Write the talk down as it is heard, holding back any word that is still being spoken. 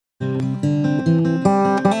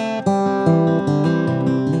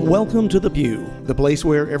Welcome to The Pew, the place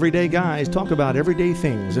where everyday guys talk about everyday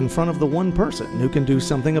things in front of the one person who can do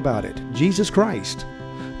something about it, Jesus Christ.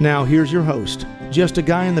 Now here's your host, just a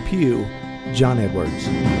guy in the pew, John Edwards.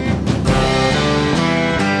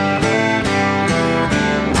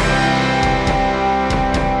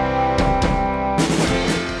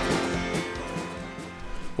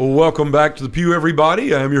 Well, welcome back to The Pew,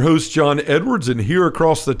 everybody. I am your host, John Edwards, and here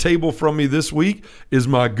across the table from me this week is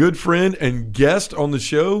my good friend and guest on the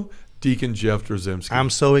show, Deacon Jeff Drzymski. I'm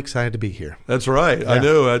so excited to be here. That's right. Yeah. I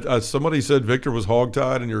know. Somebody said Victor was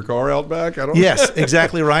hogtied in your car out back. I don't Yes,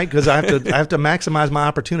 exactly right, because I have to maximize my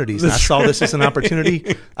opportunities. I saw this as an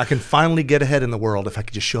opportunity. I can finally get ahead in the world if I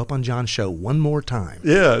could just show up on John's show one more time.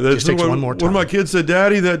 Yeah, that's just takes one more time. When my kids said,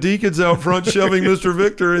 "Daddy, that deacon's out front shoving Mr.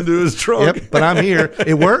 Victor into his trunk." Yep, but I'm here.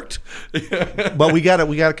 It worked. Yeah. But we got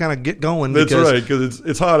to kind of get going. That's right, because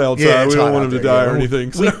it's hot outside. Yeah, we don't want him to die or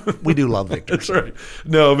anything. So. We do love Victor. That's right.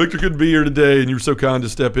 No, Victor couldn't be here today, and you were so kind to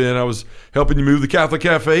step in. I was helping you move the Catholic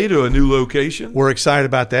Cafe to a new location. We're excited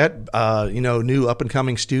about that. New up and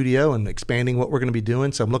coming studio and expanding what we're going to be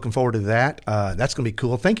doing. So I'm looking forward to that. That's going to be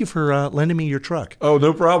cool. Thank you for lending me your truck. Oh,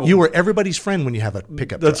 no problem. You were everybody's friend when you have a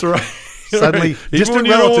pickup truck. That's right. Suddenly, right. distant Even when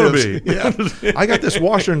you don't relatives. wanna be. Yeah. I got this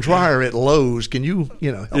washer and dryer at Lowe's. Can you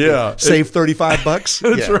help me Yeah. save $35?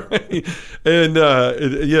 That's Yeah. right. And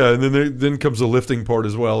and then comes the lifting part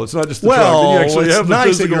as well. It's not just the truck. Then you actually it's have the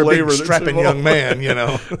nice that physical you're a labor big that's strapping involved. young man.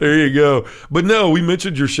 There you go. But no, we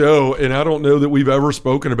mentioned your show, and I don't know that we've ever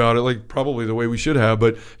spoken about it, like probably the way we should have.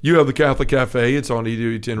 But you have the Catholic Cafe. It's on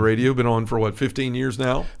EWTN Radio. Been on for 15 years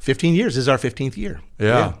now? 15 years. This is our 15th year.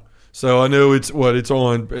 Yeah. So I know it's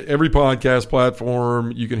on every podcast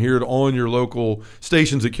platform. You can hear it on your local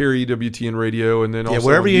stations that carry EWTN radio, and then also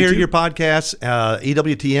wherever on you hear YouTube. your podcasts,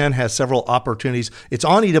 EWTN has several opportunities. It's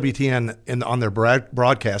on EWTN on their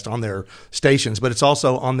broadcast on their stations, but it's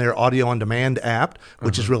also on their audio on demand app,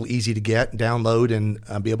 which is real easy to get, download, and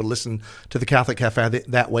be able to listen to the Catholic Cafe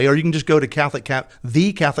that way. Or you can just go to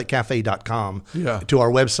thecatholiccafe.com to our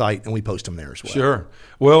website, and we post them there as well. Sure.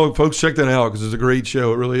 Well, folks, check that out because it's a great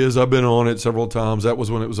show. It really is. I've been on it several times. That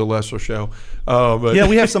was when it was a lesser show. But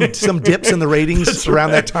we have some dips in the ratings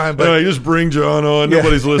around that time. But no, you just bring John on.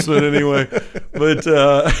 Nobody's listening anyway. But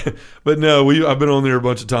no, I've been on there a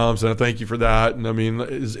bunch of times, and I thank you for that. And I mean,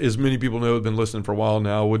 as many people know, have been listening for a while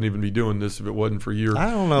now. I wouldn't even be doing this if it wasn't for your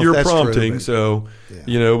prompting. True,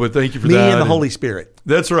 but thank you for me that. And the Holy Spirit.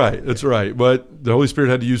 That's right. That's right. But the Holy Spirit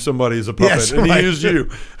had to use somebody as a puppet, and he used you.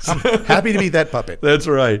 I'm happy to be that puppet. That's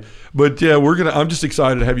right. But yeah, I'm just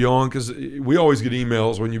excited to have you on because we always get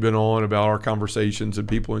emails when you've been on about our conversations, and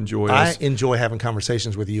people enjoy us. I enjoy having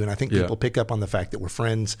conversations with you, and I think people pick up on the fact that we're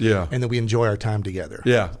friends, and that we enjoy our time together.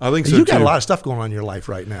 Yeah, I think so. You got a lot of stuff going on in your life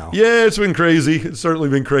right now. Yeah, it's been crazy. It's certainly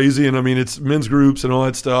been crazy, and I mean, it's men's groups and all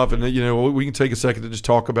that stuff, and we can take a second to just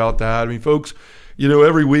talk about that. I mean, folks,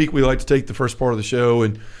 every week we like to take the first part of the show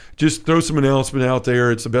and just throw some announcement out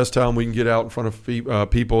there. It's the best time we can get out in front of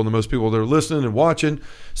people and the most people that are listening and watching.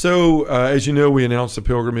 So, as you know, we announced the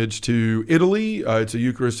pilgrimage to Italy. It's a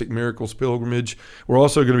Eucharistic Miracles pilgrimage. We're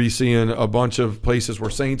also going to be seeing a bunch of places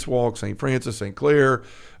where saints walk: St. Francis, St. Clare,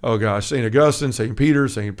 St. Augustine, St. Peter,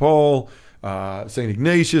 St. Paul, St.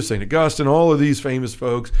 Ignatius, St. Augustine, all of these famous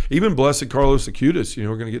folks, even Blessed Carlos Acutis.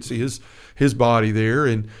 We're going to get to see his body there.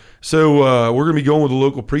 And so we're going to be going with a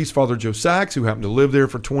local priest, Father Joe Sachs, who happened to live there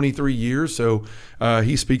for 23 years. So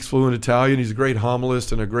he speaks fluent Italian. He's a great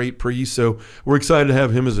homilist and a great priest. So we're excited to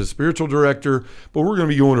have him as a spiritual director. But we're going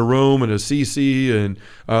to be going to Rome and Assisi and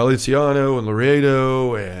Lanciano and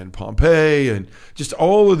Loreto and Pompeii and just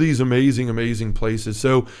all of these amazing, amazing places.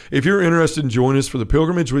 So if you're interested in joining us for the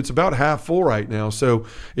pilgrimage, it's about half full right now. So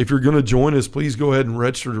if you're going to join us, please go ahead and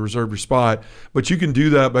register to reserve your spot. But you can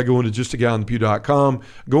do that by going to justaguyonthepew.com,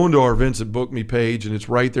 going to our events and book me page, and it's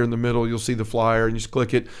right there in the middle. You'll see the flyer, and you just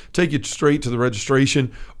click it, take you straight to the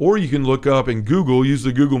registration. Or you can look up and Google, use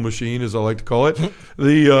the Google machine, as I like to call it,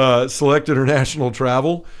 the Select International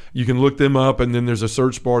Travel. You can look them up, and then there's a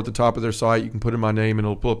search bar at the top of their site. You can put in my name, and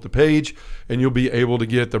it'll pull up the page, and you'll be able to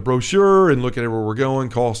get the brochure and look at where we're going,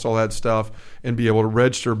 cost, all that stuff, and be able to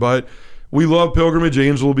register. But we love pilgrimage.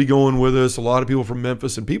 Angela will be going with us. A lot of people from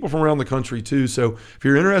Memphis and people from around the country too. So if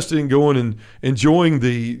you're interested in going and enjoying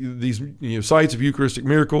these sites of Eucharistic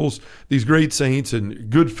miracles, these great saints, and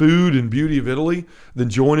good food and beauty of Italy, then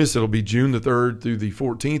join us. It'll be June the 3rd through the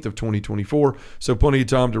 14th of 2024. So plenty of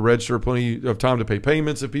time to register, plenty of time to pay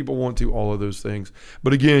payments if people want to, all of those things.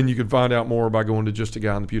 But again, you can find out more by going to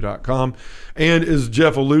justaguyonthepew.com. And as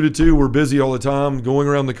Jeff alluded to, we're busy all the time going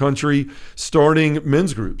around the country starting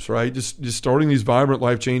men's groups, right? Just just starting these vibrant,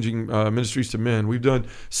 life-changing ministries to men. We've done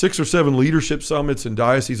 6 or 7 leadership summits in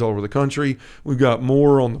dioceses all over the country. We've got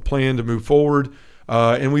more on the plan to move forward.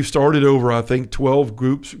 And we've started over, I think, 12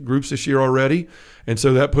 groups this year already. And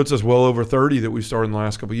so that puts us well over 30 that we've started in the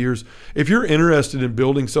last couple of years. If you're interested in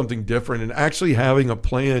building something different and actually having a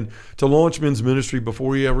plan to launch men's ministry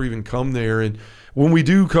before you ever even come there, and when we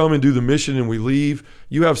do come and do the mission and we leave,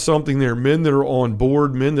 you have something there, men that are on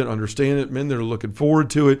board, men that understand it, men that are looking forward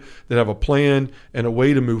to it, that have a plan and a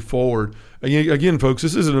way to move forward. Again, folks,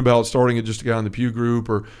 this isn't about starting at Just a Guy in the Pew group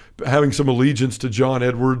or having some allegiance to John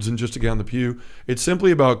Edwards and Just a Guy in the Pew. It's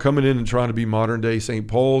simply about coming in and trying to be modern day St.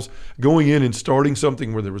 Paul's, going in and starting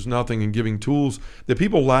something where there was nothing and giving tools that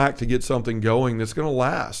people lack to get something going that's going to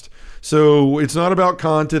last. So it's not about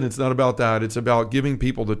content. It's not about that. It's about giving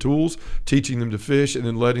people the tools, teaching them to fish, and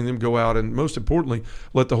then letting them go out and, most importantly,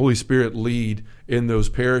 let the Holy Spirit lead in those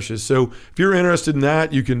parishes. So if you're interested in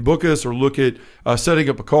that, you can book us or look at setting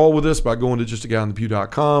up a call with us by going to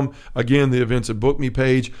justaguyinthepew.com. Again, the Events and Book Me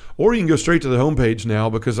page, or you can go straight to the homepage now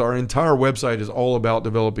because our entire website is all about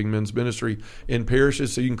developing men's ministry in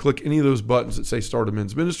parishes. So you can click any of those buttons that say Start a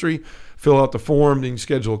Men's Ministry, fill out the form, then you can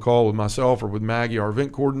schedule a call with myself or with Maggie, our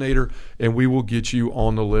event coordinator, and we will get you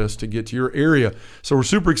on the list to get to your area. So we're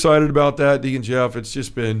super excited about that, Deacon Jeff. It's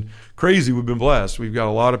just been crazy. We've been blessed. We've got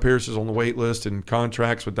a lot of parishes on the wait list and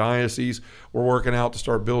contracts with dioceses. We're working out to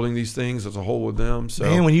start building these things as a whole with them. So,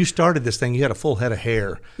 man, when you started this thing, you had a full head of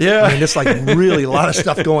hair. Yeah. I mean, it's like really a lot of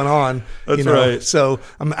stuff going on. That's right. So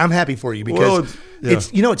I'm happy for you because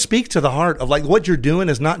it speaks to the heart of like what you're doing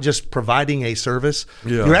is not just providing a service.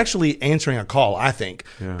 Yeah. You're actually answering a call, I think,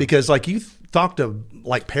 because like you talk to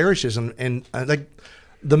like parishes and like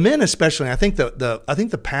the men especially. I think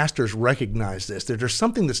the pastors recognize this. That there's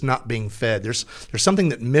something that's not being fed. There's something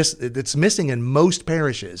that's missing in most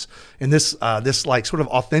parishes. In this like sort of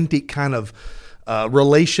authentic kind of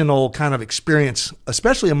relational kind of experience,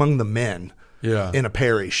 especially among the men in a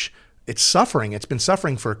parish. It's suffering. It's been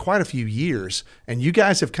suffering for quite a few years, and you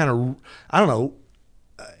guys have kind of, I don't know,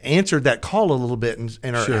 answered that call a little bit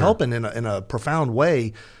and are helping in a profound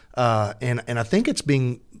way. And I think it's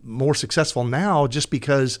being more successful now just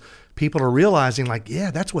because people are realizing like,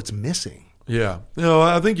 that's what's missing. Yeah.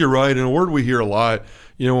 I think you're right. And a word we hear a lot,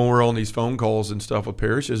 when we're on these phone calls and stuff with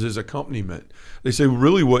parishes is accompaniment. They say,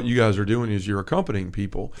 really what you guys are doing is you're accompanying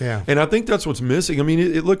people. Yeah. And I think that's what's missing. I mean,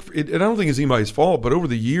 and I don't think it's anybody's fault, but over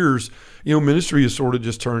the years, ministry has sort of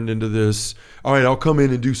just turned into this, all right, I'll come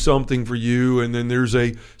in and do something for you. And then there's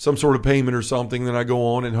some sort of payment or something. Then I go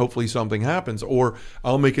on and hopefully something happens. Or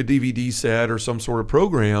I'll make a DVD set or some sort of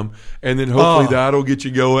program. And then hopefully that'll get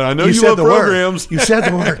you going. I know you love programs. You said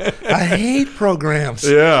the word. I hate programs.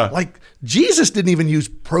 Yeah. Like Jesus didn't even use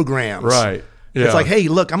programs. Right. Yeah. It's like, hey,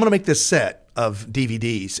 look, I'm going to make this set of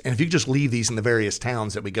DVDs, and if you just leave these in the various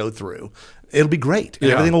towns that we go through, it'll be great,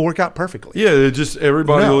 and everything will work out perfectly. Yeah, they'll just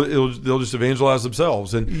evangelize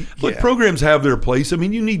themselves. And look, programs have their place. I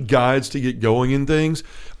mean, you need guides to get going in things,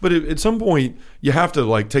 but at some point you have to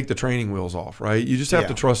like take the training wheels off, right? You just have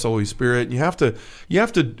to trust the Holy Spirit. And you have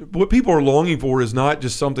to. What people are longing for is not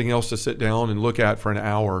just something else to sit down and look at for an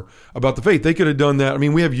hour about the faith. They could have done that. I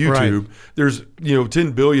mean, we have YouTube. Right. There's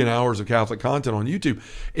 10 billion hours of Catholic content on YouTube.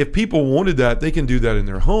 If people wanted that, they can do that in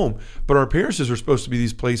their home. But our parishes are supposed to be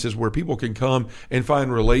these places where people can come and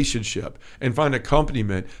find relationship and find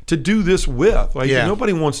accompaniment to do this with. Like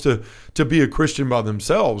nobody wants to be a Christian by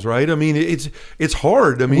themselves, right? I mean, it's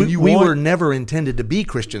hard. I mean, we were never intended to be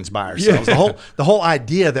Christians by ourselves. Yeah. The whole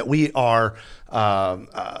idea that we are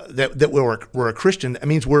that we're a Christian, that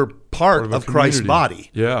means we're part of Christ's body.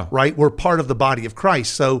 Yeah. Right? We're part of the body of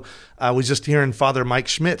Christ. So I was just hearing Father Mike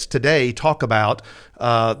Schmitz today talk about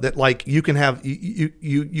that like you can have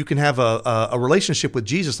a relationship with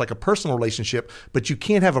Jesus, like a personal relationship, but you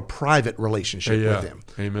can't have a private relationship with him.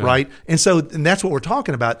 Amen. Right? And that's what we're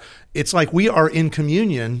talking about. It's like we are in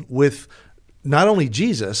communion with not only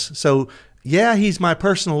Jesus, so he's my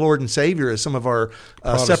personal Lord and Savior, as some of our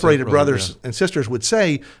separated brothers and sisters would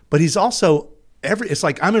say, but he's also it's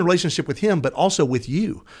like I'm in a relationship with him, but also with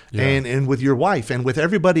you and with your wife and with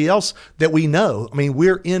everybody else that we know. I mean,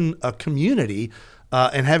 we're in a community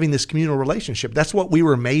and having this communal relationship. That's what we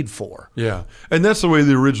were made for. Yeah. And that's the way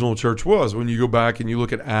the original church was. When you go back and you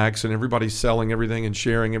look at Acts and everybody's selling everything and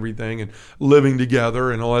sharing everything and living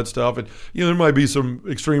together and all that stuff. And, there might be some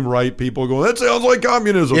extreme right people going, that sounds like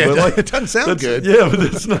communism. Yeah, but like, it doesn't sound good. Yeah, but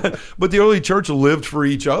it's not. But the early church lived for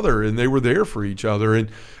each other and they were there for each other.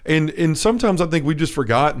 And sometimes I think we've just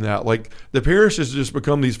forgotten that. Like the parish has just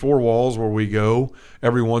become these four walls where we go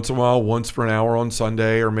every once in a while, once for an hour on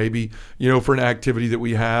Sunday or maybe, for an activity activity that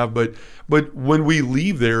we have. But when we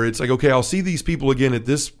leave there, it's like, okay, I'll see these people again at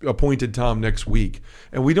this appointed time next week.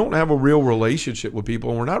 And we don't have a real relationship with people,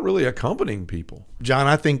 and we're not really accompanying people. John,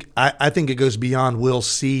 I think it goes beyond we'll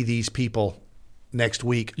see these people next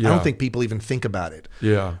week. Yeah. I don't think people even think about it.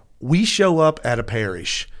 Yeah. We show up at a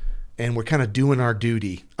parish and we're kind of doing our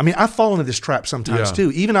duty. I mean, I fall into this trap sometimes too.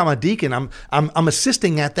 Even I'm a deacon, I'm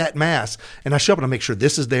assisting at that mass, and I show up and I make sure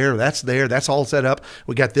this is there, that's all set up.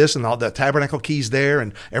 We got this and all the tabernacle keys there,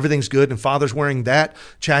 and everything's good. And Father's wearing that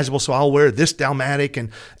chasuble, so I'll wear this dalmatic, and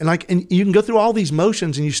you can go through all these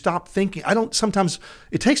motions and you stop thinking. Sometimes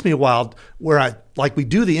it takes me a while where we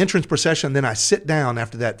do the entrance procession, then I sit down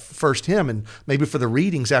after that first hymn, and maybe for the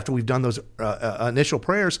readings after we've done those initial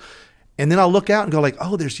prayers. And then I'll look out and go like,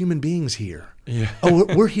 oh, there's human beings here. Yeah. Oh,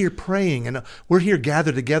 we're here praying, and we're here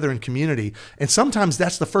gathered together in community. And sometimes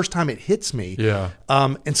that's the first time it hits me. Yeah.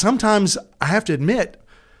 And sometimes I have to admit,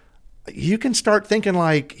 you can start thinking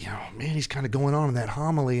like, man, he's kind of going on in that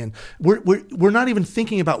homily, and we're not even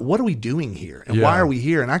thinking about what are we doing here and why are we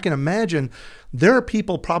here. And I can imagine there are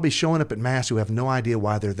people probably showing up at Mass who have no idea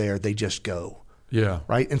why they're there. They just go. Yeah.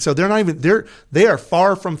 Right. And so they're not even they are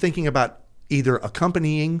far from thinking about either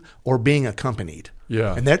accompanying or being accompanied.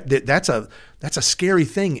 Yeah. And that's a scary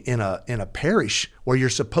thing in a parish where you're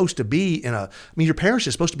supposed to be your parish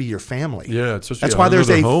is supposed to be your family. Yeah. That's why there's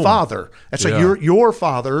a home. father. That's like your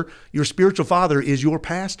father, your spiritual father is your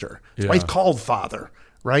pastor. That's why he's called Father,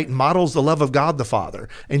 right? And models the love of God the Father.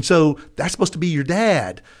 And so that's supposed to be your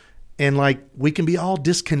dad. And like we can be all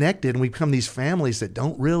disconnected and we become these families that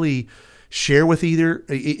don't really share with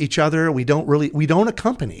each other. We don't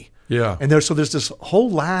accompany. Yeah. And there's this whole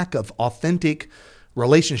lack of authentic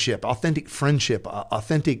relationship, authentic friendship,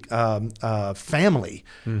 authentic family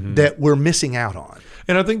that we're missing out on.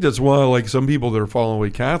 And I think that's why, like, some people that are fallen away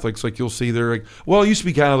Catholics, like, you'll see they're like, well, I used to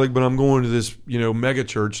be Catholic, but I'm going to this, mega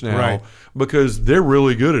church now because they're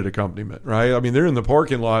really good at accompaniment, right? I mean, they're in the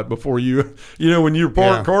parking lot before you, when your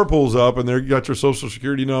car pulls up and they've got your social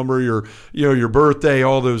security number, your birthday,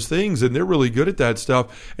 all those things, and they're really good at that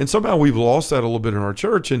stuff. And somehow we've lost that a little bit in our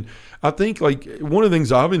church. And I think, like, one of the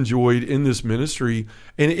things I've enjoyed in this ministry,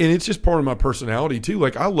 and it's just part of my personality too,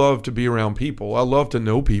 like, I love to be around people. I love to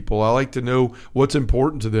know people. I like to know what's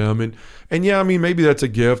important to them. And yeah, I mean, maybe that's a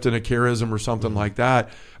gift and a charism or something like that.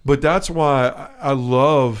 But that's why I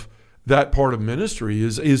love that part of ministry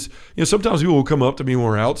is sometimes people will come up to me when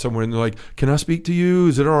we're out somewhere and they're like, can I speak to you?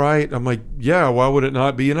 Is it all right? I'm like, yeah, why would it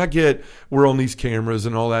not be? And I get we're on these cameras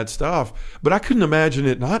and all that stuff, but I couldn't imagine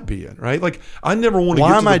it not being, right? Like, I never want to get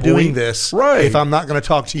to the point. Why am I doing this if I'm not going to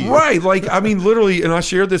talk to you? Right. Like, I mean, literally, and I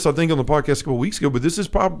shared this, I think, on the podcast a couple of weeks ago, but this is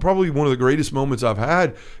probably one of the greatest moments I've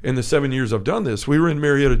had in the 7 years I've done this. We were in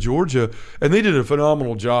Marietta, Georgia, and they did a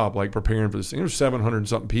phenomenal job, like, preparing for this thing. There were 700 and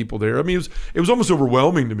something people there. I mean, it was almost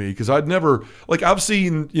overwhelming to me because I'd never, like, I've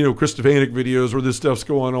seen, Chris Stefanik videos where this stuff's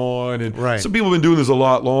going on, and some people have been doing this a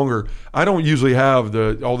lot longer. I don't usually have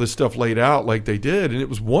all this stuff laid out like they did, and it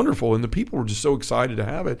was wonderful, and the people were just so excited to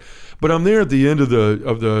have it. But I'm there at the end of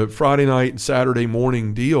the Friday night and Saturday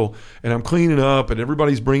morning deal, and I'm cleaning up, and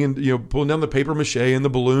everybody's bringing, pulling down the paper mache and the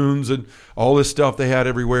balloons and all this stuff they had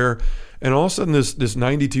everywhere. And all of a sudden, this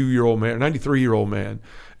 93-year-old man,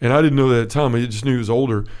 and I didn't know that at the time. I just knew he was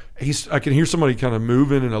older. I can hear somebody kind of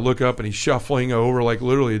moving, and I look up, and he's shuffling over. Like,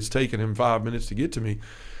 literally, it's taken him 5 minutes to get to me.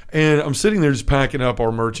 And I'm sitting there just packing up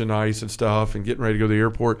our merchandise and stuff and getting ready to go to the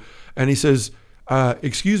airport. And he says,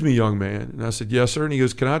 excuse me, young man. And I said, yes, sir. And he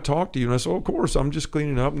goes, can I talk to you? And I said, of course. I'm just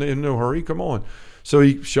cleaning up in no hurry. Come on. So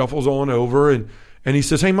he shuffles on over, and he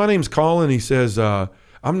says, hey, my name's Colin. He says, I'm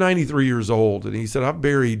 93 years old. And he said, I've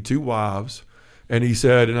buried 2 wives. And he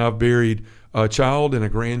said, and I've buried a child and a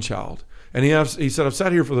grandchild. And he said, I've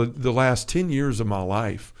sat here for the last 10 years of my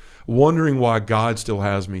life wondering why God still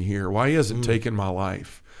has me here, why he hasn't taken my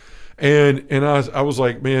life. And I was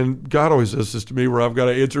like, man, God always does this to me where I've got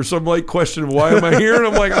to answer some like question of why am I here? And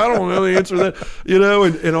I'm like, I don't know the answer to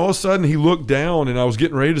that, and all of a sudden he looked down, and I was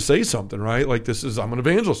getting ready to say something, right? Like, I'm an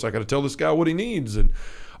evangelist. I got to tell this guy what he needs. And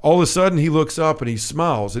all of a sudden he looks up and he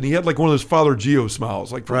smiles, and he had like one of those Father Geo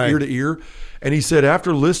smiles, like from ear to ear. And he said,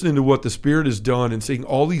 after listening to what the Spirit has done and seeing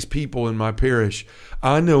all these people in my parish,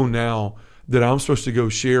 I know now that I'm supposed to go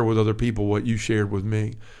share with other people what you shared with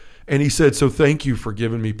me. And he said, so thank you for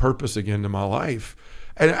giving me purpose again to my life.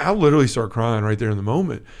 And I literally start crying right there in the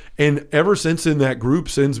moment. And ever since then, that group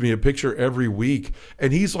sends me a picture every week.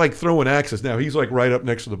 And he's like throwing axes. Now he's like right up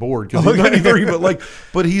next to the board because he's 93,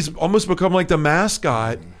 but he's almost become like the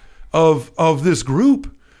mascot of this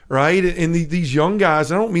group. Right. And these young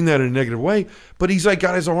guys, I don't mean that in a negative way, but he's like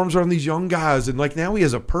got his arms around these young guys. And like now he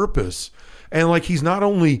has a purpose. And like he's not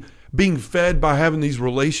only being fed by having these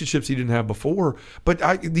relationships he didn't have before.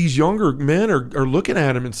 But these younger men are looking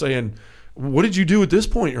at him and saying, what did you do at this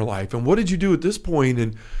point in your life? And what did you do at this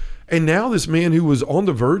point? And now this man who was on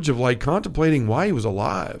the verge of like contemplating why he was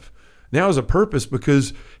alive now has a purpose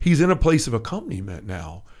because he's in a place of accompaniment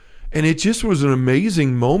now. And it just was an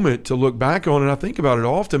amazing moment to look back on. And I think about it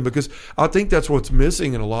often because I think that's what's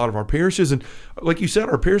missing in a lot of our parishes. And like you said,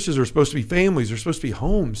 our parishes are supposed to be families. They're supposed to be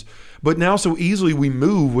homes. But now so easily we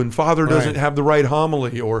move when Father doesn't have the right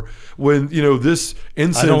homily, or when, this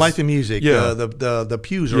incense. I don't like the music. Yeah. The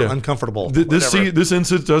pews are uncomfortable. This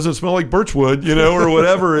incense doesn't smell like birchwood, or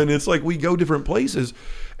whatever. And it's like we go different places.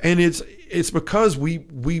 And it's because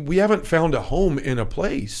we haven't found a home in a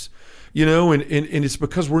place. And it's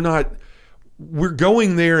because we're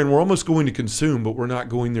going there and we're almost going to consume, but we're not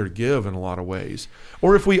going there to give in a lot of ways.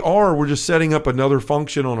 Or if we are, we're just setting up another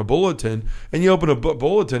function on a bulletin, and you open a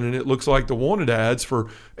bulletin and it looks like the wanted ads for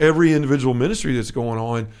every individual ministry that's going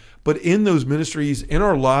on. But in those ministries, in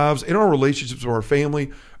our lives, in our relationships with our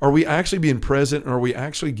family, are we actually being present, and are we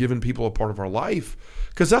actually giving people a part of our life?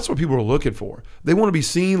 Because that's what people are looking for. They want to be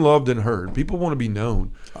seen, loved, and heard. People want to be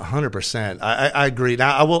known. 100%. I agree.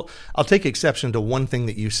 Now, I'll take exception to one thing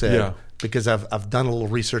that you said, because I've done a little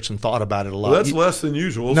research and thought about it a lot. Well, that's less than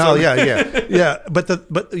usual. No, yeah.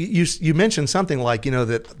 But you mentioned something like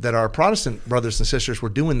that our Protestant brothers and sisters were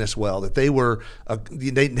doing this well. That they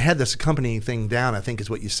had this accompanying thing down, I think is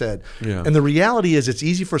what you said. Yeah. And the reality is, it's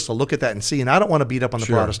easy for us to look at that and see. And I don't want to beat up on the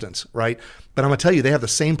Protestants, right? But I'm going to tell you, they have the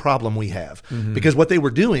same problem we have, because what they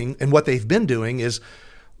were doing and what they've been doing is,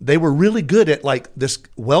 they were really good at like this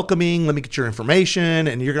welcoming, let me get your information,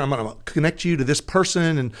 and I'm going to connect you to this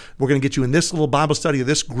person, and we're going to get you in this little Bible study of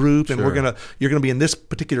this group, and you're going to be in this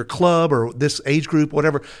particular club or this age group,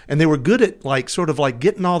 whatever. And they were good at like sort of like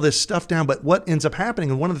getting all this stuff down. But what ends up happening,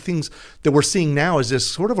 and one of the things that we're seeing now, is this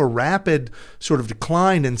sort of a rapid sort of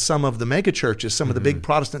decline in some of the mega churches, some of the big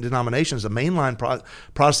Protestant denominations, the mainline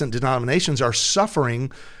Protestant denominations are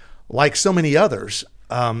suffering like so many others.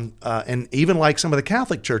 And even like some of the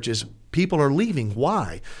Catholic churches, people are leaving.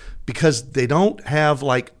 Why? Because they don't have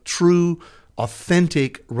like true,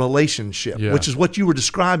 authentic relationship, which is what you were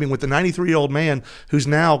describing with the 93-year-old man who's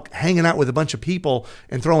now hanging out with a bunch of people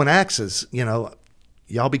and throwing axes.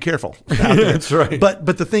 Y'all be careful out there. That's right.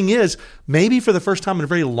 But the thing is, maybe for the first time in a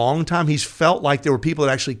very long time, he's felt like there were people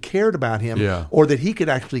that actually cared about him, or that he could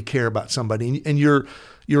actually care about somebody. And you're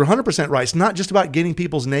 100% right. It's not just about getting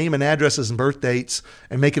people's name and addresses and birth dates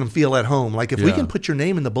and making them feel at home. Like if we can put your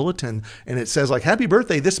name in the bulletin and it says like, happy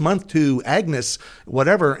birthday this month to Agnes,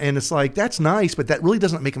 whatever. And it's like, that's nice, but that really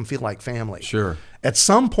doesn't make them feel like family. Sure. At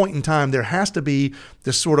some point in time, there has to be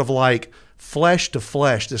this sort of like flesh to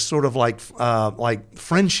flesh, this sort of like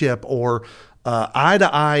friendship or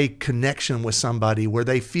eye-to-eye connection with somebody where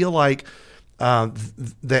they feel like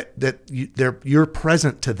you're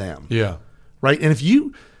present to them. Yeah. Right. And if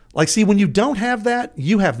you when you don't have that,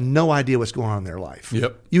 you have no idea what's going on in their life.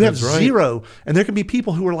 Yep. You have zero. And there can be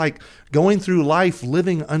people who are like going through life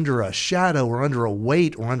living under a shadow or under a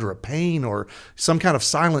weight or under a pain or some kind of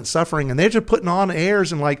silent suffering. And they're just putting on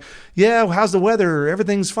airs and like, yeah, well, how's the weather?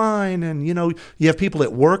 Everything's fine. And, you have people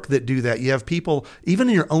at work that do that. You have people even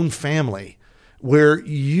in your own family where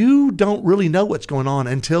you don't really know what's going on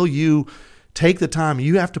until you take the time.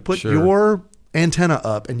 You have to put your antenna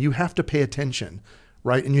up and you have to pay attention,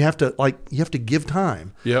 right? And you have to give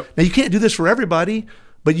time. Yep. Now you can't do this for everybody,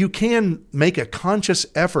 but you can make a conscious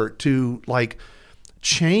effort to like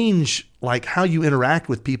change like how you interact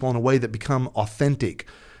with people in a way that become authentic.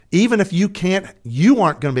 Even if you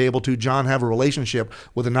aren't going to be able to, John, have a relationship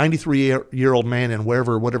with a 93-year-old man in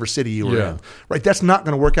whatever city you were in, right? That's not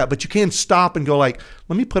going to work out, but you can stop and go like,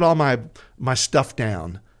 let me put all my stuff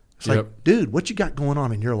down. It's like, dude, what you got going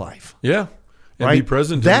on in your life? Yeah. And right? be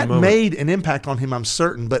present that in the moment. made an impact on him, I'm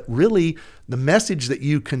certain. But really, the message that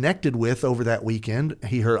you connected with over that weekend,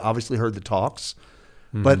 he obviously heard the talks.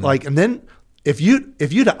 But and then if you'd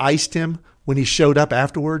have iced him when he showed up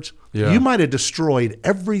afterwards, you might have destroyed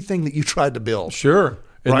everything that you tried to build. Sure,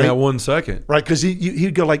 in that 1 second, right? Because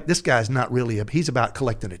he'd go like, this guy's not really he's about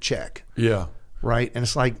collecting a check. Yeah, right. And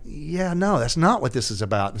it's like, no, that's not what this is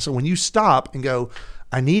about. And so when you stop and go,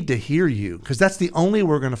 I need to hear you, because that's the only way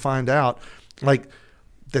we're going to find out. Like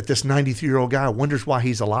that this 93-year-old guy wonders why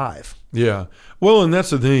he's alive. Yeah. Well, and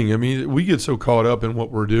that's the thing. I mean, we get so caught up in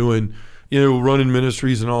what we're doing, running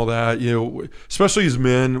ministries and all that, especially as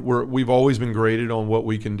men, we've always been graded on what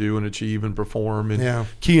we can do and achieve and perform and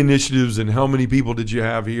key initiatives and how many people did you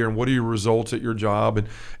have here and what are your results at your job. And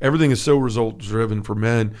everything is so result driven for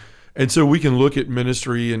men. And so we can look at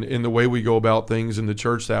ministry and the way we go about things in the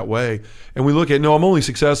church that way. And we look at, no, I'm only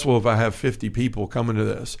successful if I have 50 people coming to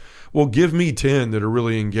this. Well, give me 10 that are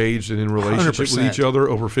really engaged and in relationship 100%. with each other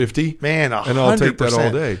over 50. Man, 100%. And I'll take that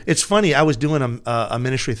all day. It's funny. I was doing a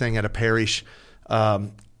ministry thing at a parish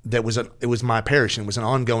it was my parish, and it was an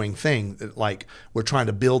ongoing thing. Like, we're trying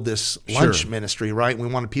to build this lunch ministry, right? We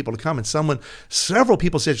wanted people to come, and several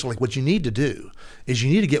people said, like, what you need to do is you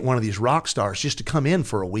need to get one of these rock stars just to come in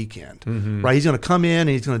for a weekend, right? He's going to come in and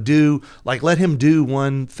he's going to do, like, let him do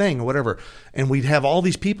one thing or whatever. And we'd have all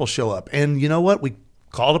these people show up. And you know what? We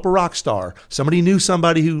called up a rock star. Somebody knew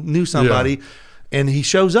somebody who knew somebody. Yeah. And he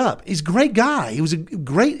shows up. He's a great guy. It was a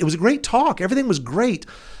great talk. Everything was great.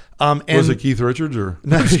 And was it Keith Richards or?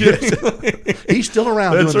 No, he's still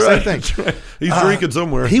around doing the same thing. Right. He's drinking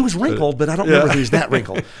somewhere. He was wrinkled, but I don't remember if he was that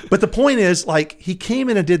wrinkled. But the point is, like, he came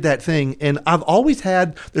in and did that thing, and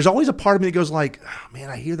there's always a part of me that goes like, oh,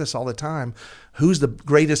 man, I hear this all the time. Who's the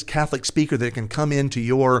greatest Catholic speaker that can come into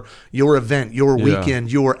your event, your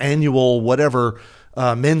weekend, your annual whatever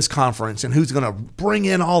men's conference, and who's going to bring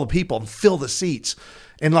in all the people and fill the seats?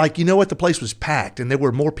 And, like, you know what? The place was packed, and there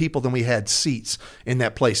were more people than we had seats in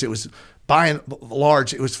that place. It was, by and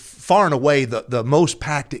large, it was far and away the most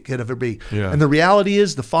packed it could ever be. Yeah. And the reality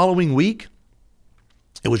is, the following week,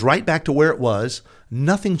 it was right back to where it was.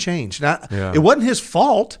 Nothing changed. Now, it wasn't his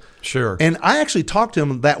fault. Sure. And I actually talked to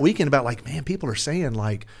him that weekend about, like, man, people are saying,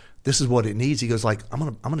 like, this is what it needs. He goes, like,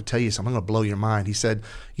 I'm gonna tell you something. I'm gonna blow your mind. He said,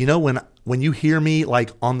 you know, when you hear me,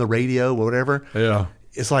 like, on the radio or whatever,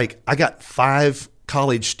 it's like I got 5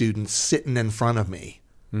 college students sitting in front of me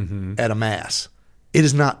at a mass. It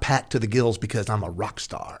is not packed to the gills because I'm a rock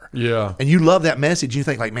star. Yeah. And you love that message. You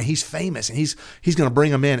think, like, man, he's famous, and he's going to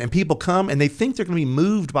bring them in. And people come and they think they're going to be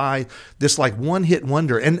moved by this, like, one-hit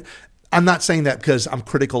wonder. And I'm not saying that because I'm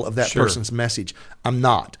critical of that person's message. I'm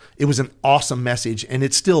not. It was an awesome message, and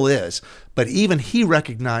it still is. But even he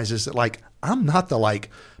recognizes that, like, I'm not the, like,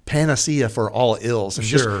 panacea for all ills, and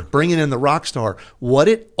just bringing in the rock star. What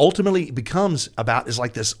it ultimately becomes about is,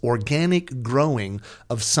 like, this organic growing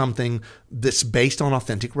of something that's based on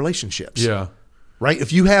authentic relationships. Yeah. Right?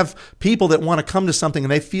 If you have people that want to come to something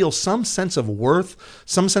and they feel some sense of worth,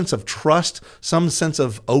 some sense of trust, some sense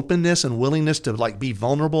of openness and willingness to, like, be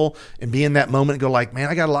vulnerable and be in that moment and go, like, man,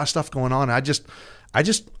 I got a lot of stuff going on. I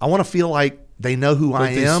want to feel like they know who I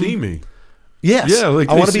am. They see me. Yes. Yeah, like,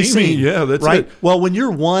 I want to be seen. Me. Yeah, that's right. it. Well, when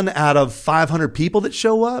you're one out of 500 people that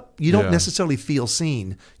show up, you don't necessarily feel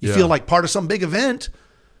seen. You feel like part of some big event.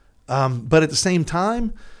 But at the same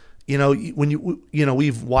time, you know, when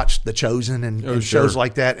we've watched The Chosen and shows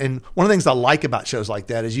like that. And one of the things I like about shows like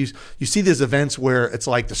that is you see these events where it's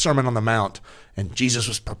like the Sermon on the Mount, and Jesus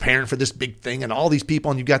was preparing for this big thing, and all these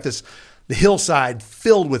people, and you've got the hillside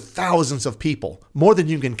filled with thousands of people, more than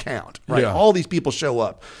you can count, right? Yeah. All these people show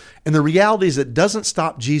up. And the reality is it doesn't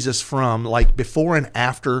stop Jesus from, like, before and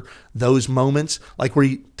after those moments, like where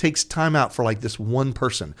he takes time out for, like, this one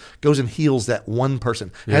person, goes and heals that one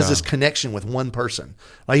person, has this connection with one person.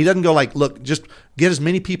 Like, he doesn't go, like, look, just get as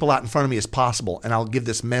many people out in front of me as possible, and I'll give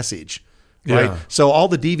this message. Right. Yeah. So all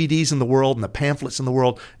the DVDs in the world and the pamphlets in the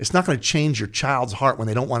world, it's not going to change your child's heart when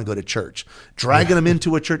they don't want to go to church. Dragging them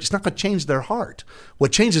into a church, it's not going to change their heart.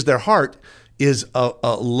 What changes their heart is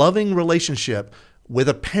a loving relationship with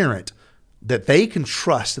a parent that they can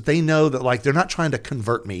trust, that they know that, like, they're not trying to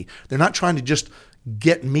convert me. They're not trying to just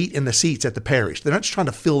get meat in the seats at the parish. They're not just trying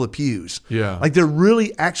to fill the pews. Yeah. Like, they're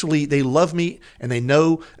really actually, they love me, and they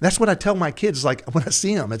know. And that's what I tell my kids. Like, when I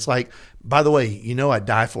see them, it's like, by the way, you know I'd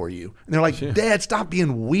die for you. And they're like, Dad, stop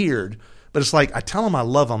being weird. But it's like, I tell them I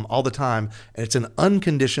love them all the time, and it's an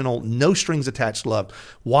unconditional, no strings attached love.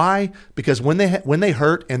 Why? Because when they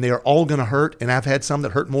hurt, and they are all going to hurt, and I've had some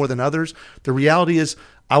that hurt more than others, the reality is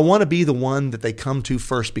I want to be the one that they come to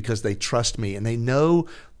first because they trust me, and they know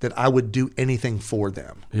that I would do anything for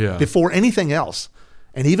them before anything else.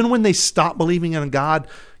 And even when they stop believing in God,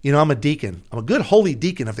 you know, I'm a deacon. I'm a good holy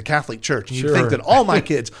deacon of the Catholic Church. And you think that all my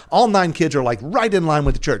kids, all 9 kids are, like, right in line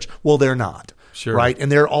with the church. Well, they're not. Sure. Right. And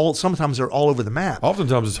sometimes they're all over the map.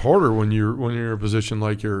 Oftentimes it's harder when you're in a position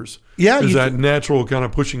like yours. Yeah. There's that natural kind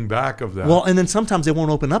of pushing back of that. Well, and then sometimes they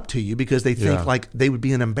won't open up to you because they think like they would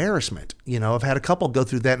be an embarrassment. You know, I've had a couple go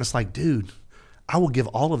through that, and it's like, dude, I will give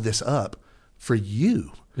all of this up for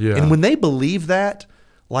you. Yeah. And when they believe that,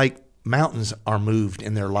 like, mountains are moved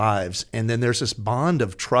in their lives. And then there's this bond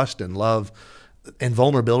of trust and love and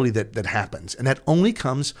vulnerability that happens. And that only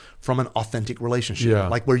comes from an authentic relationship. Yeah.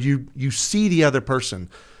 Like, where you see the other person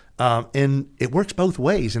And it works both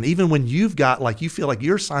ways. And even when you've got, like, you feel like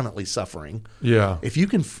you're silently suffering,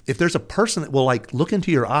 if there's a person that will, like, look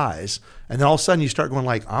into your eyes, and then all of a sudden you start going,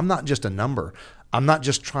 like, I'm not just a number. I'm not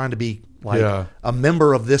just trying to be like a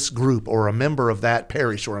member of this group or a member of that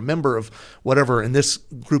parish or a member of whatever in this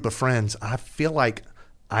group of friends. I feel like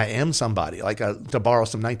I am somebody, like, to borrow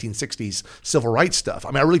some 1960s civil rights stuff. I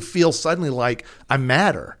mean, I really feel suddenly like I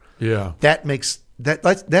matter. Yeah.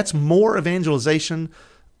 That's more evangelization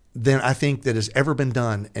than I think that has ever been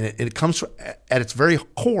done. And it comes from, at its very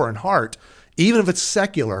core and heart, even if it's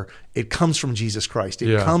secular, it comes from Jesus Christ.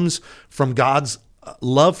 It comes from God's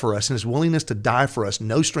love for us and his willingness to die for us,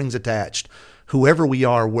 no strings attached. Whoever we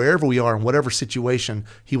are, wherever we are, in whatever situation,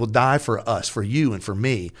 he will die for us, for you and for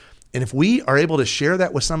me. And if we are able to share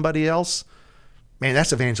that with somebody else, man,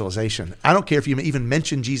 that's evangelization. I don't care if you even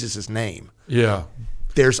mention Jesus' name. Yeah.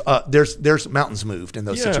 There's mountains moved in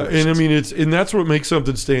those situations. And I mean, and that's what makes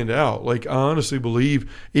something stand out. Like, I honestly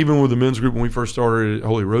believe, even with the men's group when we first started at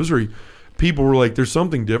Holy Rosary, people were like, there's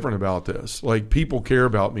something different about this. Like, people care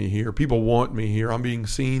about me here. People want me here. I'm being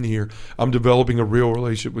seen here. I'm developing a real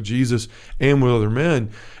relationship with Jesus and with other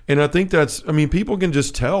men. And I think people can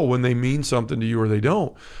just tell when they mean something to you or they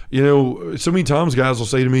don't. You know, so many times guys will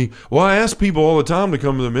say to me, well, I ask people all the time to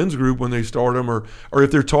come to the men's group when they start them, or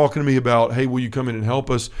if they're talking to me about, hey, will you come in and help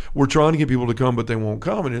us? We're trying to get people to come, but they won't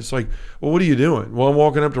come. And it's like, well, what are you doing? Well, I'm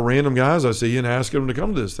walking up to random guys I see and asking them to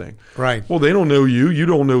come to this thing. Right. Well, they don't know you. You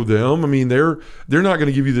don't know them. I mean, they're not going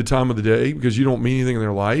to give you the time of the day because you don't mean anything in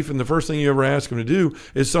their life. And the first thing you ever ask them to do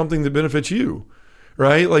is something that benefits you.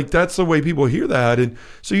 Right? Like, that's the way people hear that. And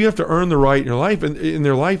so you have to earn the right in your life and in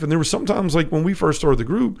their life. And there was sometimes, like, when we first started the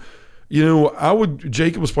group, you know,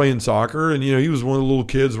 Jacob was playing soccer, and, you know, he was one of the little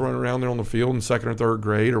kids running around there on the field in second or third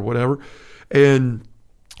grade or whatever. And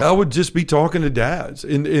I would just be talking to dads,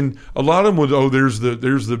 and a lot of them would, there's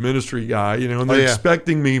the ministry guy, you know, and they're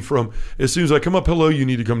expecting me from, as soon as I come up, hello, you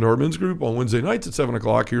need to come to our men's group on Wednesday nights at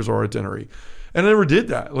 7:00. Here's our itinerary. And I never did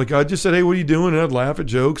that. Like, I just said, hey, what are you doing? And I'd laugh at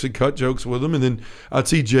jokes and cut jokes with them. And then I'd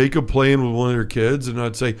see Jacob playing with one of their kids, and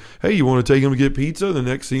I'd say, hey, you want to take him to get pizza? And the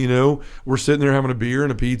next thing you know, we're sitting there having a beer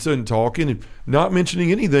and a pizza and talking and not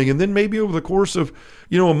mentioning anything. And then maybe over the course of,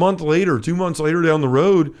 you know, a month later, 2 months later down the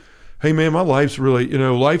road, hey, man, my life's really, you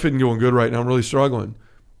know, life isn't going good right now. I'm really struggling.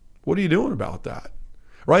 What are you doing about that?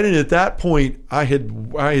 Right. And at that point, I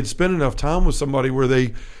had spent enough time with somebody where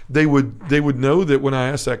they would know that when I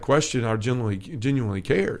asked that question, I genuinely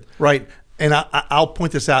cared. Right. And I'll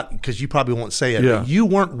point this out because you probably won't say it. But you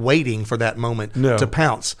weren't waiting for that moment to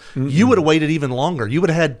pounce. Mm-hmm. You would have waited even longer. You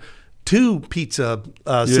would have had 2 pizza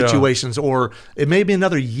situations, or it may be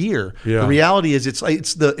another year. Yeah. The reality is,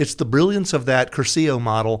 it's the brilliance of that Curcio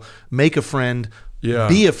model. Make a friend,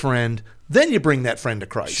 be a friend. Then you bring that friend to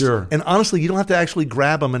Christ. Sure. And honestly, you don't have to actually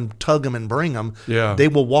grab them and tug them and bring them. Yeah. They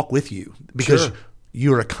will walk with you because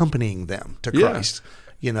you're accompanying them to Christ.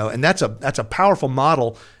 You know, and that's a powerful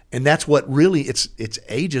model. And that's what really, it's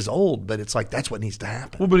ages old, but it's like, that's what needs to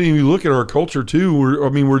happen. Well, but if you look at our culture too,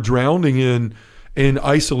 we're drowning in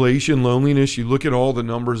isolation, loneliness. You look at all the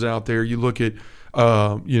numbers out there. You look at,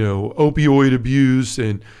 opioid abuse,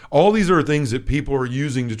 and all these are things that people are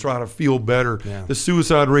using to try to feel better. Yeah. The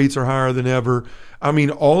suicide rates are higher than ever. I mean,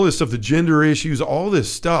 all this stuff, the gender issues, all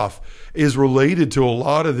this stuff is related to a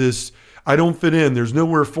lot of this. I don't fit in. There's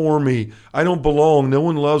nowhere for me. I don't belong. No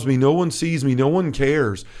one loves me. No one sees me. No one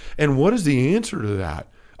cares. And what is the answer to that?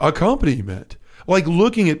 Accompaniment. Like,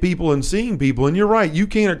 looking at people and seeing people. And you're right, you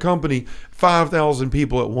can't accompany 5,000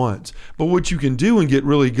 people at once. But what you can do and get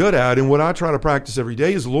really good at, and what I try to practice every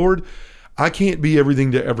day is, Lord, I can't be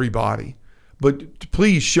everything to everybody. But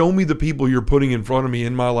please show me the people you're putting in front of me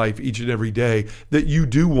in my life each and every day that you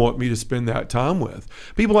do want me to spend that time with.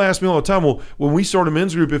 People ask me all the time, well, when we start a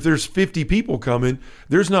men's group, if there's 50 people coming,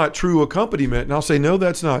 there's not true accompaniment. And I'll say, no,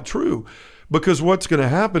 that's not true. Because what's going to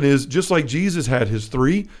happen is, just like Jesus had his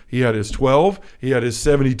 3, he had his 12, he had his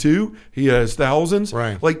 72, he had his thousands.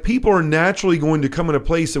 Right. Like, people are naturally going to come in a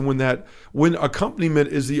place, and when accompaniment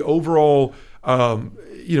is the overall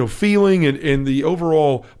feeling and the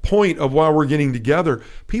overall point of why we're getting together,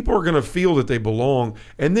 people are going to feel that they belong.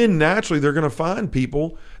 And then naturally they're going to find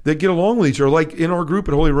people that get along with each other. Like in our group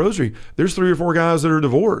at Holy Rosary, there's 3 or 4 guys that are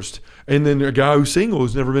divorced, and then a guy who's single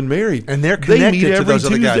who's never been married. And they're connected to every those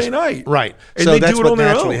Tuesday other guys. Night. Right. And so they that's do it what on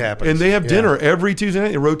their naturally own. happens. And they have dinner every Tuesday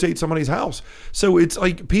night and rotate somebody's house. So it's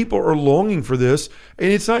like people are longing for this,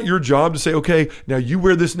 and it's not your job to say, okay, now you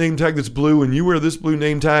wear this name tag that's blue and you wear this blue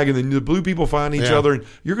name tag, and then the blue people find each other and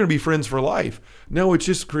you're going to be friends for life. No, it's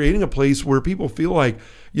just creating a place where people feel like,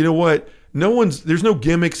 you know what, there's no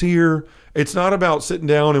gimmicks here. It's not about sitting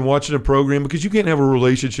down and watching a program, because you can't have a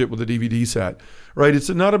relationship with a DVD set, right? It's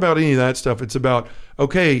not about any of that stuff. It's about,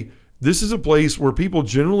 okay, this is a place where people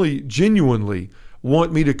genuinely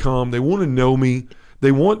want me to come. They want to know me.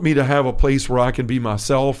 They want me to have a place where I can be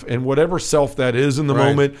myself, and whatever self that is in the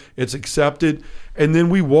moment, it's accepted. And then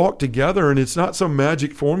we walk together, and it's not some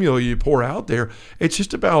magic formula you pour out there. It's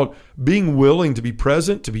just about being willing to be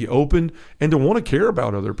present, to be open, and to want to care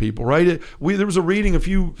about other people, right? There was a reading a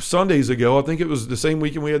few Sundays ago. I think it was the same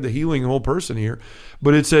weekend we had the Healing Whole Person here.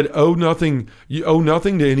 But it said, you owe nothing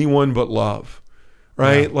to anyone but love,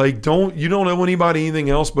 right? Yeah. Like, you don't owe anybody anything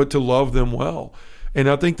else but to love them well. And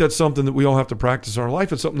I think that's something that we all have to practice in our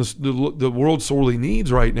life. It's something the world sorely needs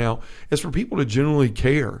right now, is for people to genuinely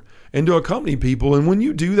care and to accompany people. And when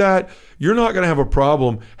you do that, you're not going to have a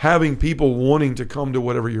problem having people wanting to come to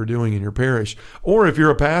whatever you're doing in your parish. Or if you're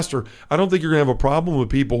a pastor, I don't think you're going to have a problem with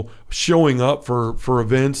people showing up for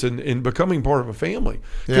events and becoming part of a family,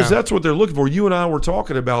 because that's what they're looking for. You and I were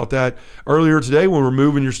talking about that earlier today when we're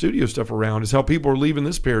moving your studio stuff around, is how people are leaving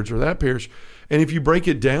this parish or that parish. And if you break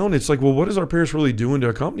it down, it's like, well, what is our parish really doing to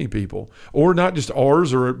accompany people? Or not just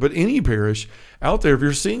ours, but any parish out there. If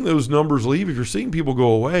you're seeing those numbers leave, if you're seeing people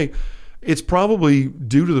go away, it's probably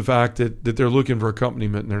due to the fact that they're looking for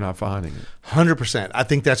accompaniment and they're not finding it. 100%. I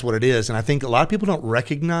think that's what it is. And I think a lot of people don't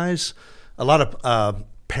recognize, a lot of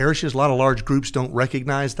parishes, a lot of large groups don't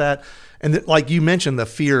recognize that. And like you mentioned, the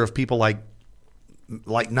fear of people like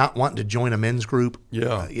not wanting to join a men's group.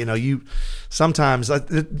 Yeah. You sometimes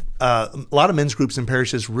a lot of men's groups in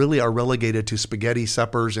parishes really are relegated to spaghetti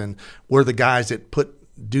suppers, and we're the guys that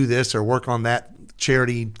do this or work on that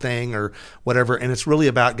charity thing or whatever. And it's really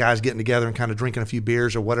about guys getting together and kind of drinking a few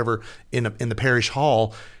beers or whatever in the parish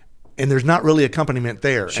hall. And there's not really accompaniment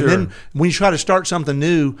there. Sure. And then when you try to start something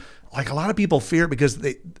new, like a lot of people fear it because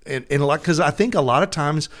because I think a lot of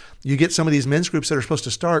times you get some of these men's groups that are supposed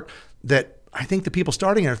to start that I think the people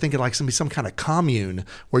starting it are thinking like some kind of commune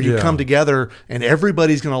where you come together and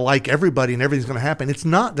everybody's going to like everybody and everything's going to happen. It's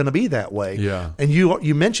not going to be that way. Yeah. And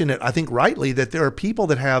you mentioned it, I think rightly, that there are people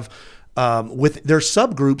that have with their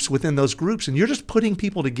subgroups within those groups, and you're just putting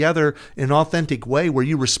people together in an authentic way where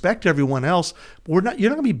you respect everyone else. You're not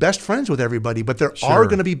going to be best friends with everybody, but there are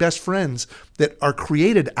going to be best friends that are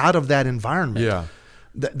created out of that environment. Yeah.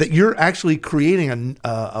 That you're actually creating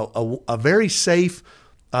a very safe,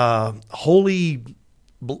 holy,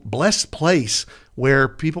 blessed place where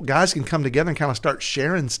guys can come together and kind of start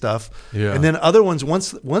sharing stuff. Yeah. And then other ones,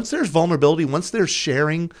 once there's vulnerability, once there's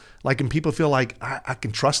sharing, like, and people feel like I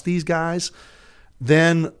can trust these guys,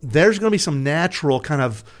 then there's going to be some natural kind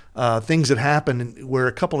of things that happen where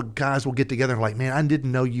a couple of guys will get together and like, man, I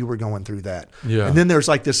didn't know you were going through that. Yeah. And then there's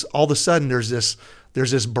like this, all of a sudden there's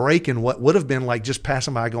this break in what would have been like just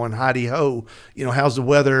passing by going, hi-de ho, how's the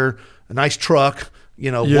weather, a nice truck,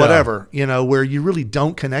 whatever, where you really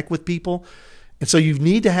don't connect with people. And so you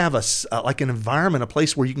need to have like an environment, a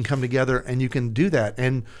place where you can come together and you can do that.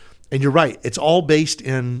 And you're right. It's all based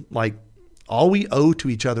in like, all we owe to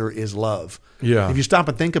each other is love. Yeah. If you stop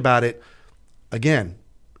and think about it, again,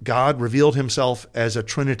 God revealed himself as a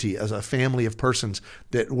trinity, as a family of persons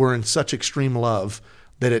that were in such extreme love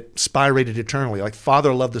that it spirated eternally. Like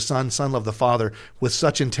Father loved the Son, Son loved the Father with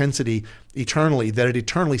such intensity eternally that it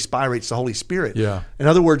eternally spirates the Holy Spirit. Yeah. In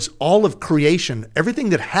other words, all of creation, everything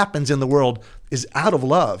that happens in the world is out of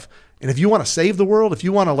love. And if you want to save the world, if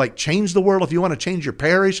you want to like change the world, if you want to change your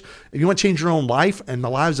parish, if you want to change your own life and the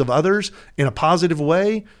lives of others in a positive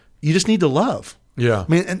way, you just need to love. Yeah.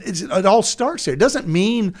 I mean, and it all starts there. It doesn't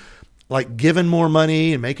mean like giving more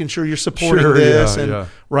money and making sure you're supporting this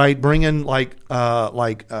right, bringing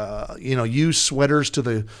used sweaters to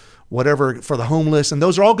the whatever for the homeless, and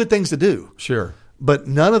those are all good things to do. Sure. But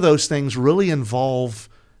none of those things really involve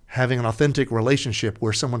having an authentic relationship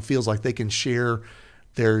where someone feels like they can share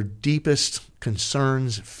their deepest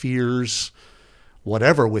concerns, fears,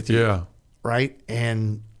 whatever with you. Yeah. Right?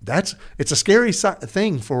 And it's a scary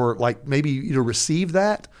thing for like maybe you to receive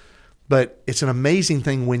that. But it's an amazing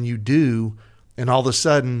thing when you do, and all of a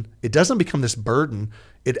sudden it doesn't become this burden.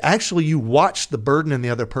 It actually, you watch the burden in the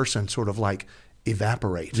other person sort of like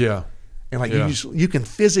evaporate. Yeah. And like you can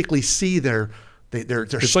physically see their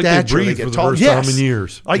it's stature. Like they breathe for the first time in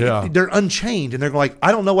years. Like they're unchained and they're like,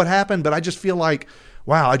 I don't know what happened, but I just feel like,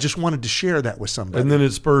 wow, I just wanted to share that with somebody. And then it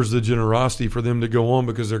spurs the generosity for them to go on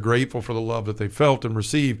because they're grateful for the love that they felt and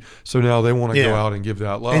received. So now they want to go out and give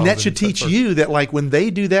that love. And that should teach you that like when they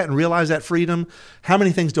do that and realize that freedom, how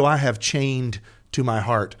many things do I have chained to my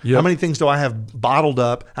heart? Yep. How many things do I have bottled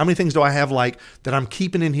up? How many things do I have like that I'm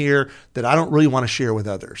keeping in here that I don't really want to share with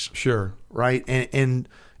others? Sure. Right. And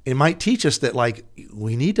it might teach us that like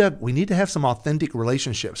we need to have some authentic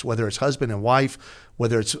relationships, whether it's husband and wife,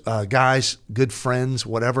 whether it's guys, good friends,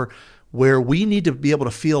 whatever, where we need to be able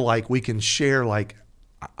to feel like we can share, like,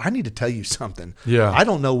 I need to tell you something. Yeah. I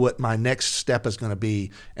don't know what my next step is going to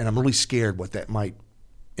be, and I'm really scared what that might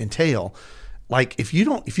entail. Like if you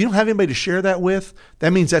don't have anybody to share that with,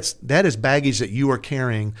 that means that is baggage that you are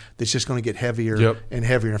carrying that's just going to get heavier and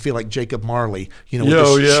heavier. And I feel like Jacob Marley, with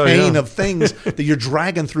this chain of things that you're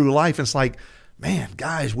dragging through life. And it's like, man,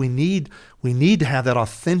 guys, we need to have that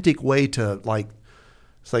authentic way to like.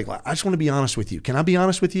 It's like, I just want to be honest with you. Can I be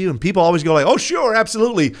honest with you? And people always go like, oh, sure,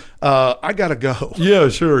 absolutely. I got to go. Yeah,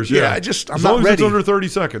 sure. Yeah, I'm as not long as ready. It's under 30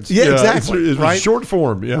 seconds. Yeah, exactly. It's right? Short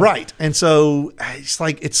form. Yeah. Right. And so it's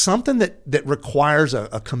like, it's something that requires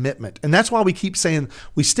a commitment. And that's why we keep saying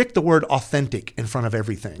we stick the word authentic in front of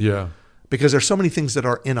everything. Yeah. Because there's so many things that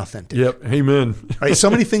are inauthentic. Yep. Amen. Right.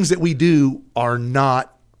 So many things that we do are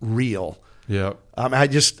not real. Yeah. I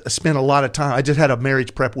just spent a lot of time. I just had a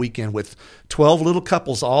marriage prep weekend with 12 little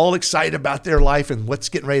couples, all excited about their life and what's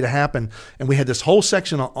getting ready to happen. And we had this whole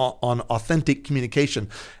section on authentic communication.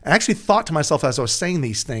 I actually thought to myself as I was saying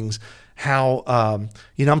these things, how,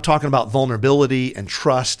 I'm talking about vulnerability and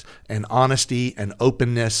trust and honesty and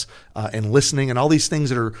openness and listening and all these things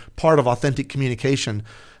that are part of authentic communication.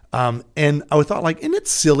 And I thought, like, isn't it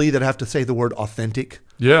silly that I have to say the word authentic?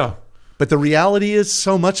 Yeah. But the reality is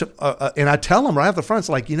so much, and I tell them right up the front, it's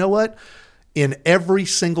like, you know what? In every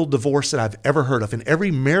single divorce that I've ever heard of, in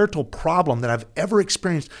every marital problem that I've ever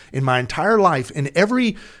experienced in my entire life, in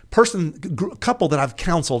every couple that I've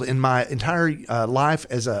counseled in my entire life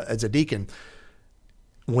as a deacon,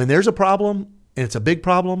 when there's a problem and it's a big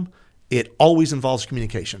problem, it always involves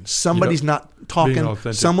communication. Somebody's not talking.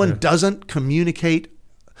 Someone doesn't communicate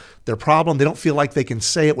their problem. They don't feel like they can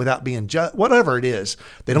say it without being judged, whatever it is.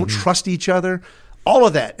 They don't trust each other, all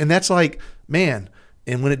of that. And that's like, man,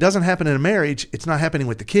 and when it doesn't happen in a marriage, it's not happening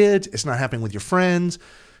with the kids. It's not happening with your friends.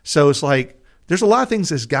 So it's like, there's a lot of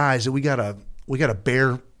things as guys that we gotta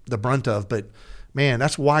bear the brunt of, but man,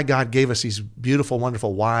 that's why God gave us these beautiful,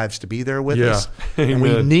 wonderful wives to be there with us. And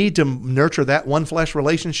we need to nurture that one flesh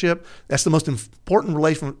relationship. That's the most important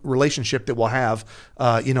relationship that we'll have,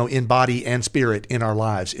 in body and spirit in our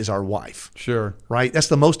lives is our wife. Sure. Right? That's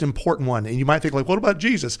the most important one. And you might think like, what about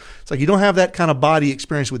Jesus? It's like, you don't have that kind of body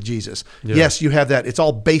experience with Jesus. Yeah. Yes, you have that. It's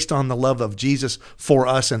all based on the love of Jesus for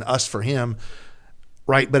us and us for him.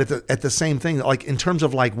 Right. But at the same thing, like in terms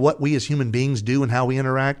of like what we as human beings do and how we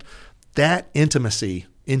interact, that intimacy,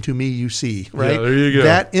 into me you see, right? Yeah, there you go.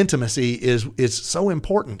 That intimacy is so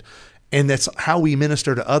important. And that's how we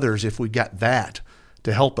minister to others if we got that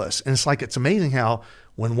to help us. And it's like, it's amazing how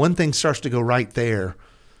when one thing starts to go right there,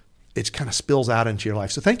 it kind of spills out into your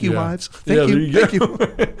life. So thank you, wives. Thank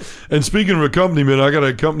you. And speaking of accompaniment, I got to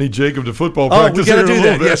accompany Jacob to football practice. Oh, we got to do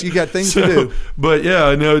that. Bit. Yes, you got things to do. But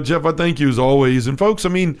yeah, no, Jeff, I thank you as always. And folks, I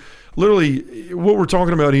mean, literally what we're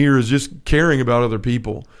talking about here is just caring about other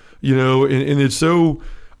people. And it's so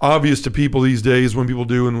obvious to people these days when people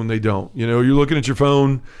do and when they don't. You're looking at your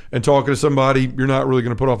phone and talking to somebody, you're not really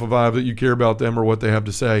going to put off a vibe that you care about them or what they have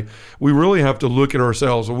to say. We really have to look at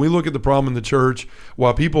ourselves. When we look at the problem in the church,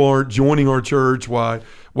 why people aren't joining our church, why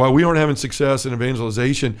we aren't having success in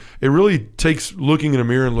evangelization, it really takes looking in a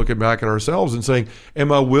mirror and looking back at ourselves and saying,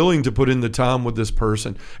 am I willing to put in the time with this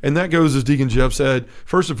person? And that goes, as Deacon Jeff said,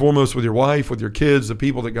 first and foremost with your wife, with your kids, the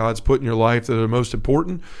people that God's put in your life that are most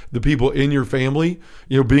important, the people in your family,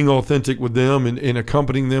 being authentic with them and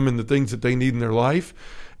accompanying them in the things that they need in their life.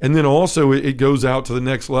 And then also it goes out to the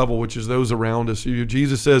next level, which is those around us.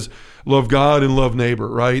 Jesus says, love God and love neighbor,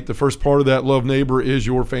 right? The first part of that love neighbor is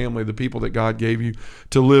your family, the people that God gave you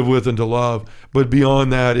to live with and to love. But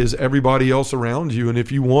beyond that is everybody else around you. And if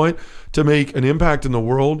you want to make an impact in the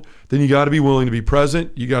world, then you got to be willing to be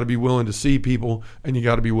present. You got to be willing to see people, and you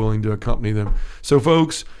got to be willing to accompany them. So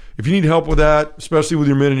folks, if you need help with that, especially with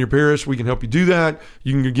your men in your parish, we can help you do that.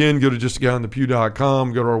 You can, again, go to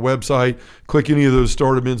justaguyonthepew.com, go to our website, click any of those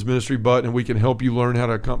Start a Men's Ministry button, and we can help you learn how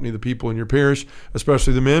to accompany the people in your parish,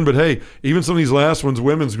 especially the men. But hey, even some of these last ones,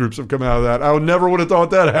 women's groups have come out of that. I never would have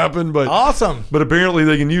thought that happened. But awesome. But apparently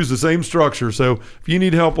they can use the same structure. So if you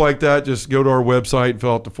need help like that, just go to our website and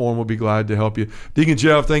fill out the form. We'll be glad to help you. Deacon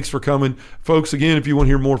Jeff, thanks for coming. Folks, again, if you want to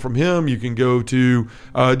hear more from him, you can go to,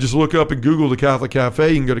 just look up and Google the Catholic Cafe.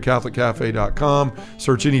 You can go to CatholicCafe.com,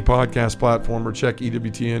 search any podcast platform, or check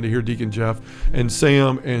EWTN to hear Deacon Jeff and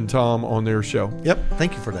Sam and Tom on their show. Yep.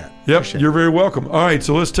 Thank you for that. Yep. You're very welcome. All right.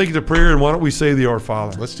 So let's take it to prayer. And why don't we say the Our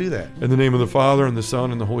Father? Let's do that. In the name of the Father and the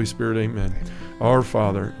Son and the Holy Spirit. Amen. Our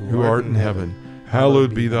Father, who art in heaven,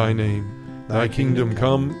 hallowed be thy name. Thy kingdom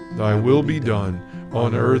come, thy will be done,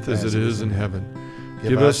 on earth as it is in heaven.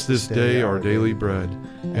 Give us this day our daily bread,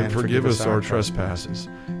 and forgive us our trespasses,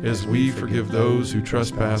 as we forgive those who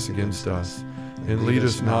trespass against us. And lead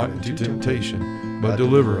us not into temptation, but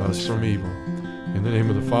deliver us from evil. In the name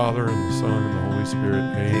of the Father, and the Son, and the Holy Spirit,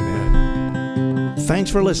 amen. Thanks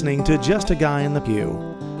for listening to Just a Guy in the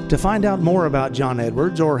Pew. To find out more about John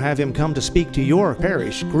Edwards or have him come to speak to your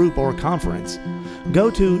parish, group, or conference, go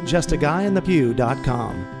to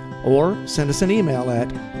justaguyinthepew.com or send us an email at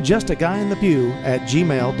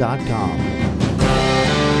justaguyinthepew@gmail.com.